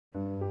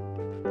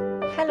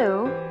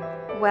Hello,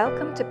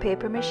 welcome to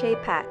Paper Mache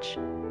Patch.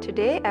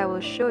 Today I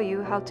will show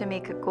you how to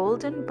make a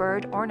golden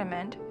bird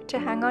ornament to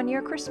hang on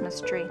your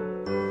Christmas tree.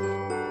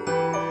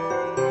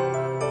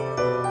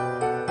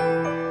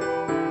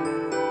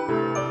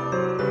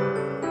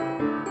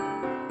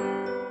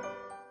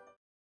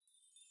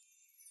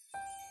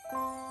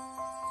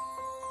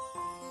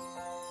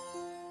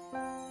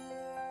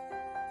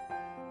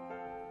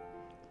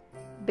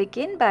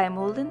 Begin by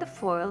molding the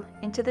foil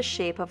into the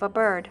shape of a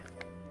bird.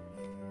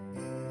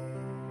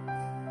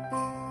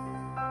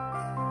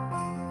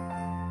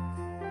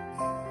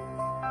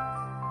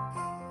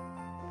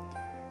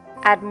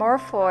 Add more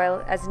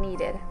foil as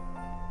needed.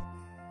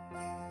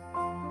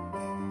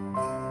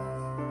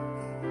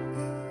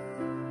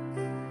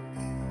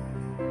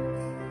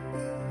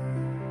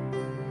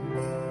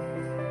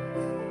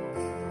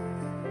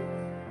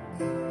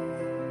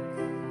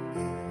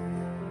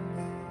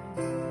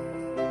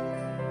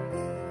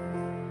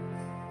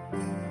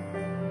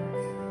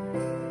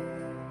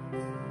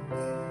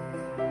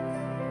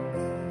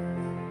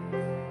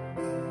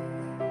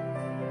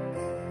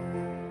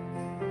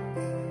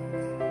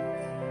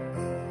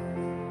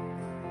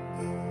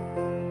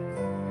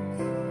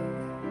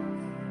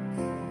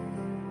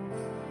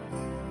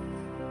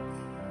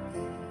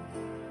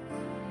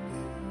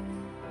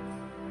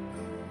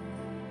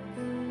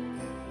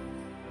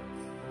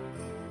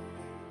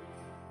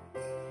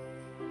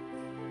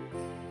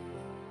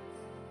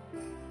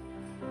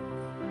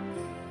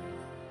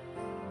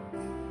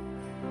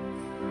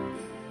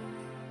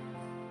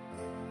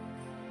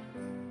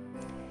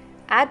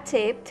 Add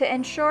tape to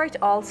ensure it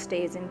all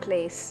stays in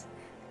place.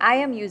 I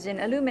am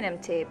using aluminum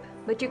tape,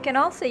 but you can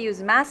also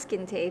use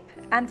masking tape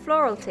and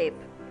floral tape.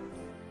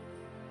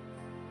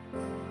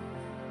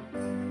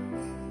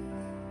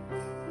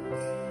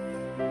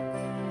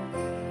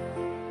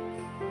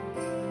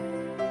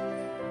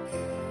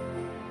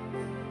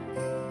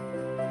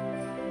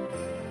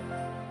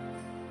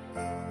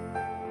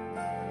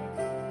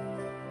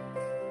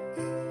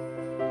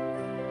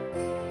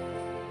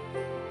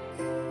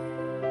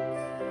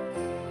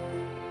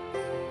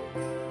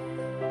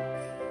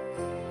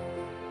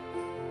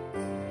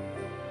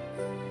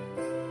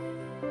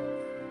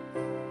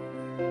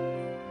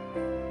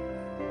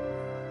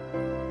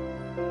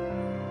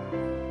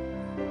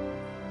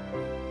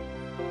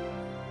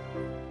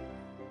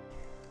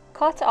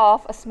 Cut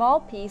off a small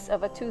piece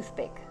of a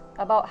toothpick,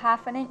 about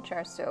 ½ an inch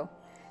or so,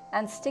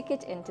 and stick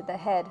it into the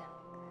head.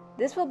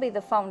 This will be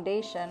the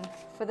foundation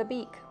for the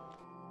beak.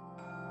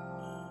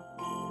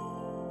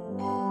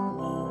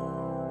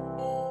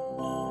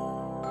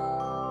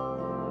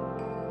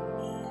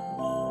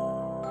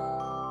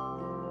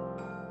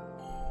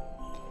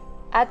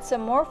 Add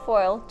some more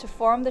foil to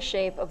form the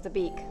shape of the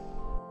beak.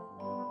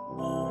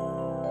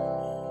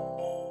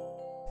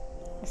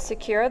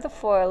 Secure the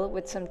foil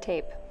with some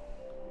tape.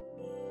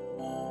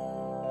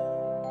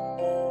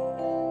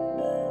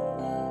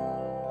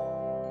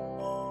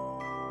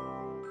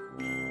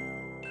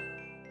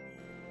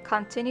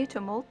 Continue to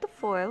mold the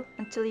foil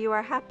until you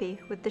are happy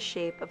with the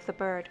shape of the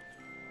bird.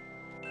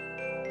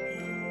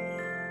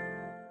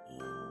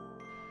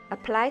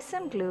 Apply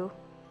some glue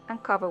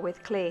and cover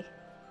with clay.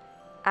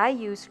 I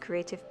use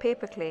Creative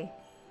Paperclay.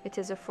 It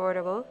is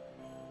affordable,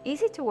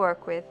 easy to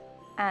work with,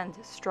 and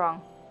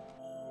strong.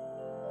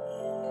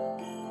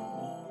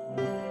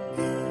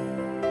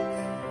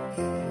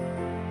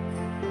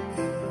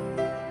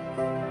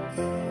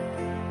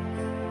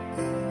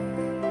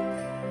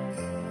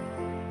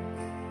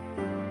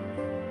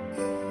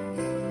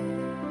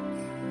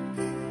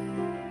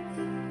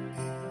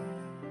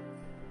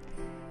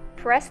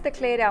 Press the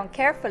clay down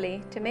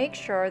carefully to make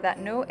sure that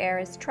no air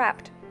is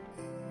trapped.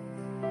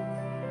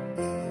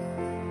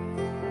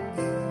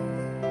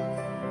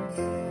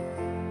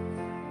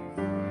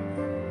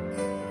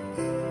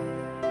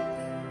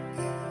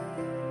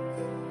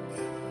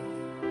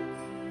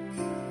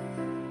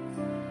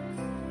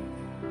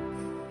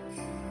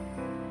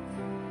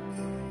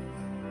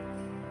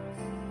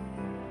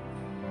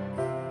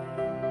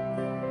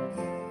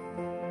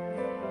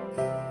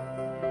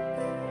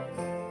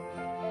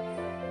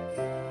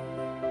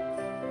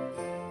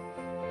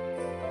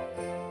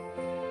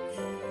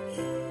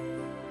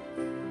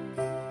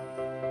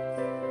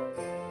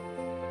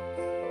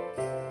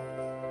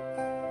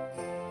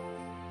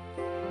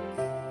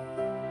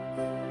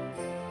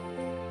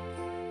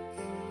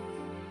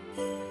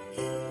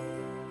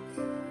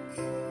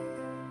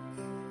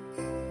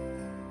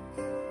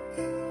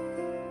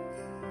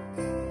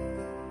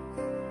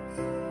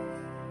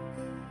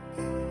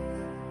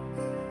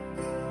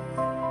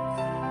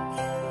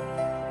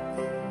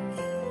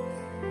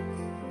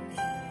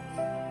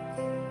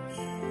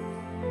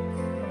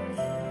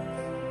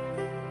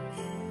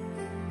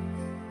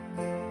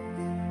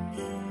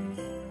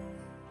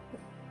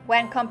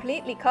 When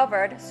completely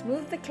covered,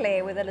 smooth the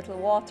clay with a little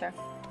water.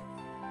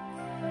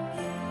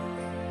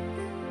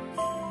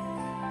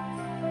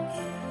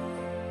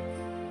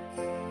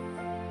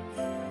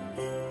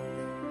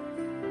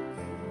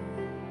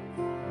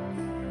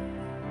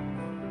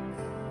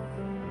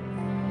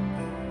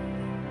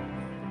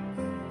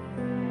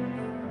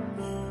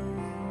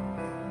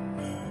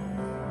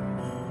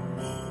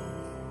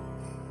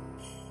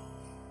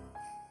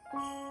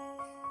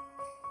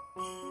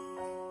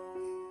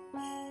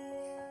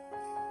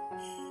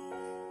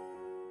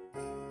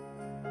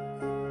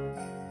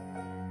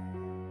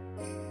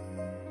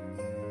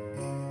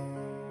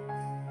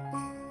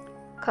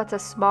 Cut a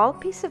small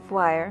piece of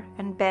wire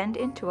and bend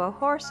into a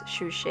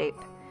horseshoe shape.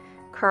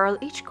 Curl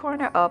each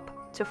corner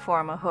up to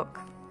form a hook.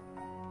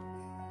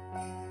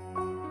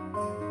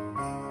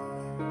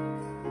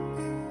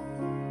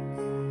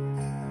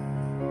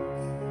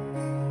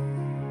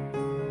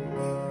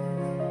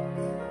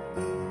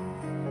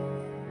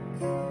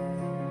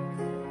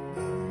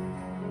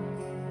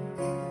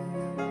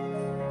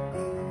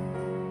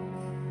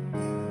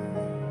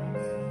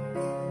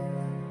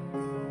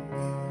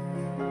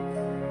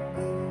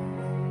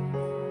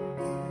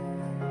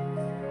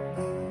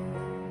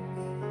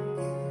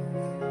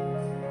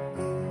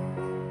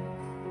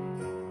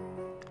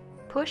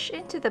 Push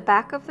into the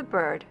back of the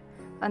bird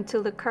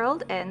until the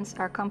curled ends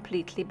are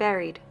completely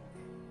buried.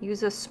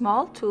 Use a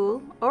small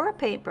tool or a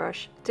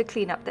paintbrush to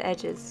clean up the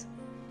edges.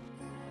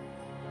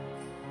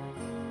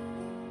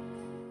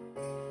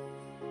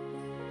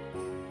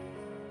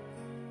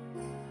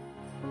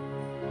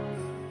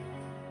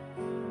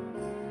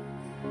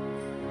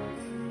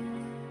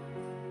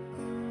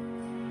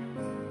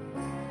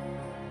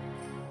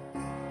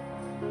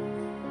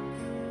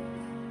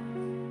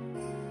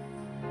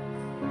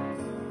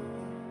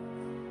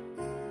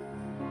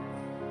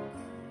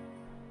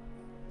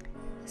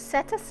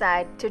 Set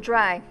aside to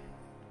dry.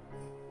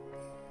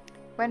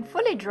 When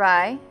fully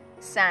dry,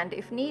 sand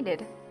if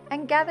needed,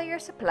 and gather your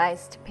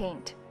supplies to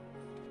paint.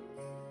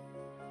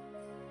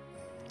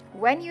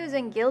 When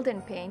using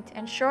Gilding Paint,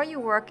 ensure you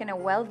work in a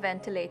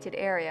well-ventilated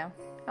area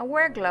and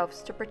wear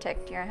gloves to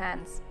protect your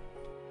hands.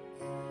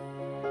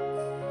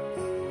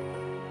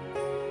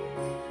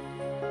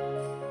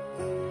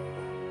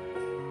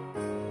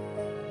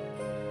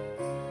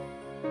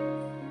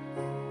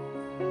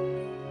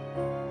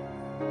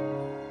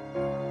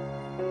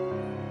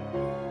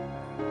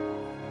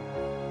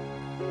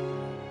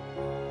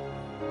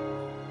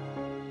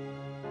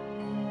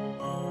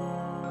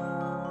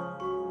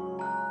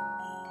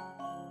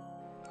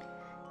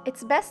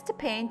 It's best to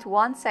paint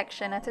one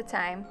section at a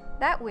time,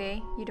 that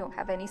way you don't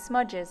have any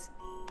smudges.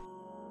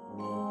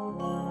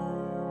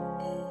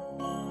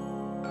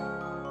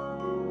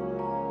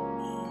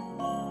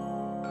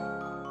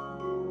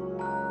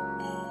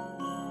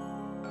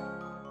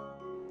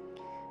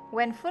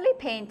 When fully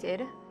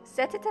painted,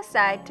 set it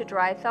aside to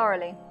dry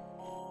thoroughly.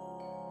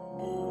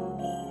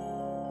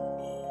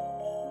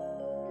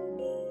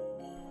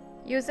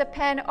 Use a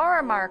pen or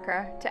a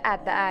marker to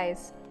add the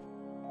eyes.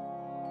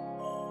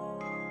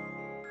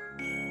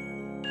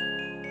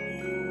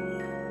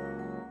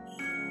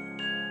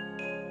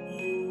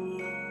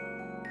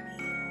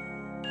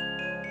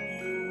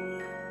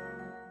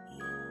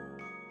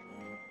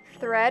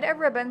 Thread a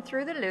ribbon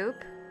through the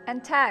loop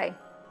and tie.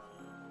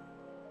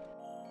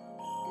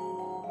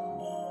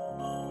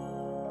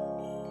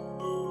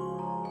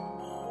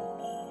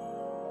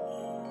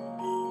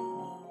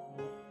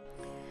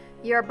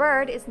 Your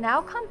bird is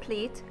now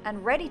complete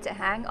and ready to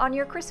hang on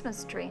your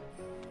Christmas tree.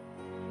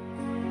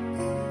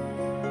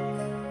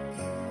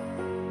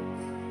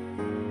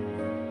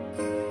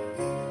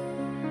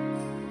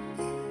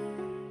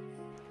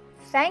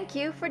 Thank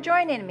you for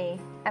joining me,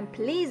 and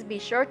please be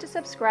sure to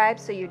subscribe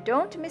so you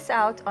don't miss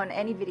out on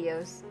any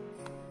videos.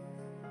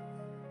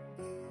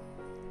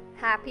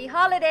 Happy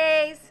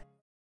holidays!